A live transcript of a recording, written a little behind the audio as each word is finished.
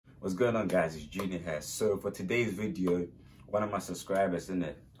What's going on, guys? It's Junior here. So for today's video, one of my subscribers,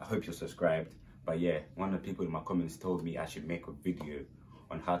 I hope you're subscribed, but yeah, one of the people in my comments told me I should make a video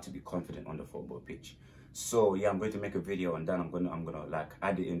on how to be confident on the football pitch. So yeah, I'm going to make a video on that. I'm gonna like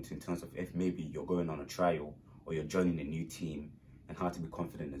add it in terms of if maybe you're going on a trial or you're joining a new team and how to be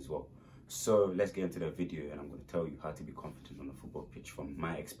confident as well. So let's get into the video and I'm going to tell you how to be confident on the football pitch from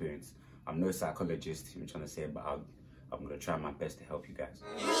my experience. I'm no psychologist, I'm trying to say, but I'm going to try my best to help you guys.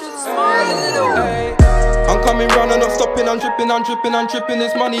 I'm coming round and I'm stopping, I'm dripping,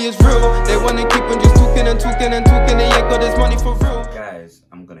 this money is real. They want to keep on just talking, they ain't got this money for real. Guys,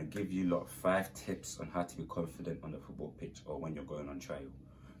 I'm going to give you 5 tips on how to be confident on the football pitch or when you're going on trial.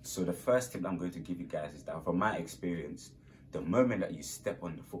 So the first tip I'm going to give you guys is that from my experience, the moment that you step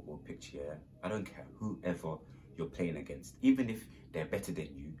on the football pitch here, I don't care whoever you're playing against, even if they're better than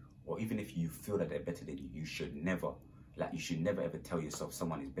you, or even if you feel that they're better than you, you should never ever tell yourself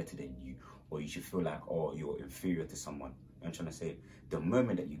someone is better than you, or you should feel like, oh, you're inferior to someone. I'm trying to say, the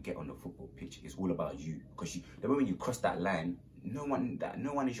moment that you get on the football pitch, it's all about you. Because the moment you cross that line, no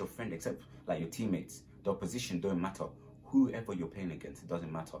one is your friend except like your teammates. The opposition don't matter. Whoever you're playing against, it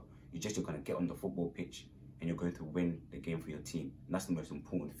doesn't matter. You're going to get on the football pitch and you're going to win the game for your team. And that's the most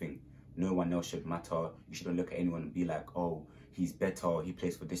important thing. No one else should matter. You shouldn't look at anyone and be like, oh, he's better, he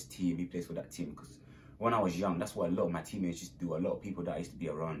plays for this team, he plays for that team. Because when I was young, that's what a lot of my teammates used to do. A lot of people that I used to be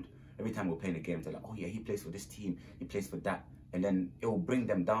around, every time we're playing a game, they're like, oh yeah, he plays for this team, he plays for that. And then it will bring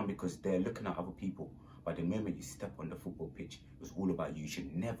them down because they're looking at other people. But the moment you step on the football pitch, it's all about you. You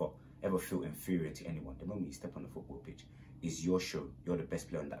should never, ever feel inferior to anyone. The moment you step on the football pitch, it's your show. You're the best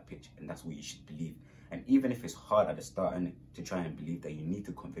player on that pitch. And that's what you should believe. And even if it's hard at the start to try and believe that, you need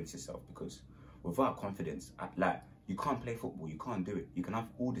to convince yourself, because without confidence, you can't play football, you can't do it. You can have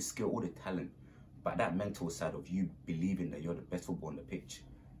all the skill, all the talent, but that mental side of you believing that you're the best footballer on the pitch,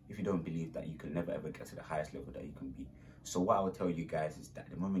 if you don't believe that, you can never ever get to the highest level that you can be. So what I will tell you guys is that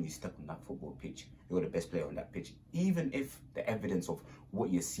the moment you step on that football pitch, you're the best player on that pitch. Even if the evidence of what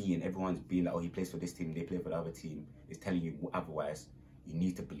you're seeing, everyone's being like, oh, he plays for this team, they play for the other team, is telling you otherwise, you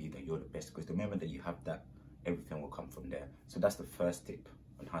need to believe that you're the best, because the moment that you have that, everything will come from there. So that's the first tip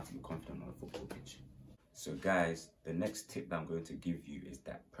on how to be confident on a football pitch. So guys, the next tip that I'm going to give you is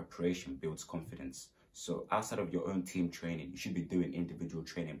that preparation builds confidence. So outside of your own team training, you should be doing individual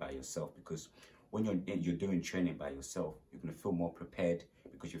training by yourself, because when you're doing training by yourself, you're going to feel more prepared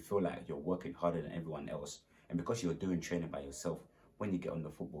because you feel like you're working harder than everyone else. And because you're doing training by yourself, when you get on the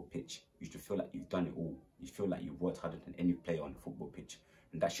football pitch, you should feel like you've done it all. You feel like you've worked harder than any player on the football pitch,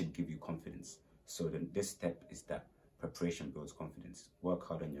 and that should give you confidence. So this step is that preparation builds confidence. Work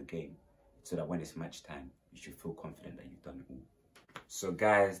hard on your game so that when it's match time, you should feel confident that you've done it all. So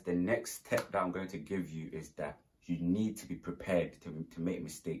guys, the next step that I'm going to give you is that you need to be prepared to make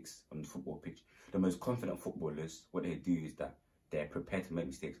mistakes on the football pitch. The most confident footballers, what they do is that they're prepared to make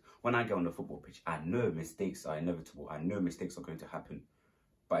mistakes. When I get on the football pitch, I know mistakes are inevitable. I know mistakes are going to happen.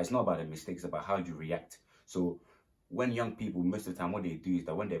 But it's not about the mistakes, it's about how you react. So when young people, most of the time, what they do is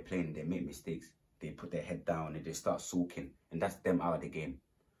that when they're playing, they make mistakes. They put their head down and they start sulking, and that's them out of the game.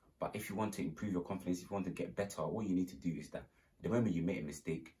 But if you want to improve your confidence, if you want to get better, all you need to do is that the moment you make a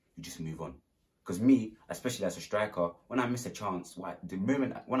mistake, you just move on. Because me, especially as a striker, when I miss a chance, what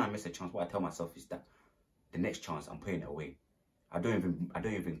I tell myself is that the next chance, I'm putting it away. I don't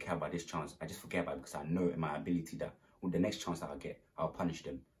even care about this chance. I just forget about it because I know in my ability that with the next chance that I'll get, I'll punish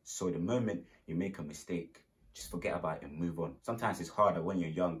them. So the moment you make a mistake, just forget about it and move on. Sometimes it's harder when you're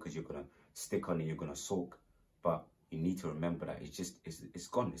young because you're going to stick on it, you're going to sulk. But you need to remember that it's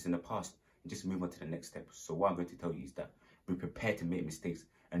gone, it's in the past. And just move on to the next step. So what I'm going to tell you is that be prepared to make mistakes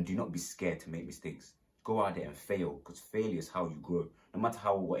and do not be scared to make mistakes. Go out there and fail, because failure is how you grow. No matter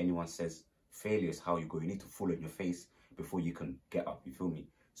what anyone says, failure is how you grow. You need to fall on your face before you can get up, you feel me?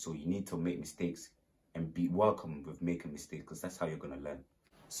 So you need to make mistakes and be welcome with making mistakes, because that's how you're going to learn.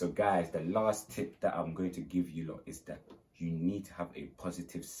 So guys, the last tip that I'm going to give you is that you need to have a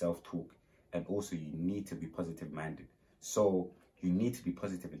positive self-talk, and also you need to be positive minded. So you need to be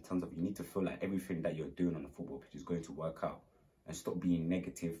positive in terms of, you need to feel like everything that you're doing on the football pitch is going to work out, and stop being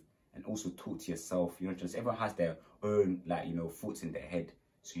negative, and also talk to yourself. Just everyone has their own thoughts in their head.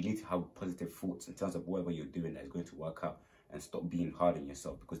 So you need to have positive thoughts in terms of whatever you're doing that is going to work out, and stop being hard on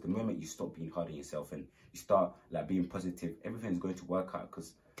yourself. Because the moment you stop being hard on yourself and you start being positive, everything is going to work out,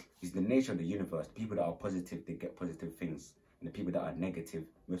 because it's the nature of the universe. The people that are positive, they get positive things. And the people that are negative,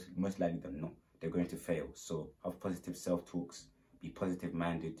 most likely than not, they're going to fail. So have positive self-talks, be positive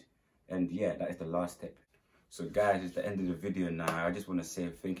minded. And yeah, that is the last step. So guys, it's the end of the video now. I just want to say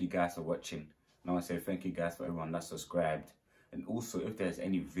thank you guys for watching. And I want to say thank you guys for everyone that's subscribed. And also, if there's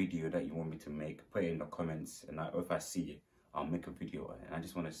any video that you want me to make, put it in the comments, and if I see it, I'll make a video on it. And I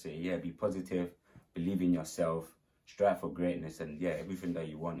just want to say, yeah, be positive, believe in yourself, strive for greatness, and yeah, everything that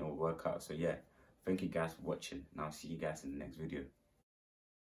you want, it will work out. So yeah, thank you guys for watching, and I'll see you guys in the next video.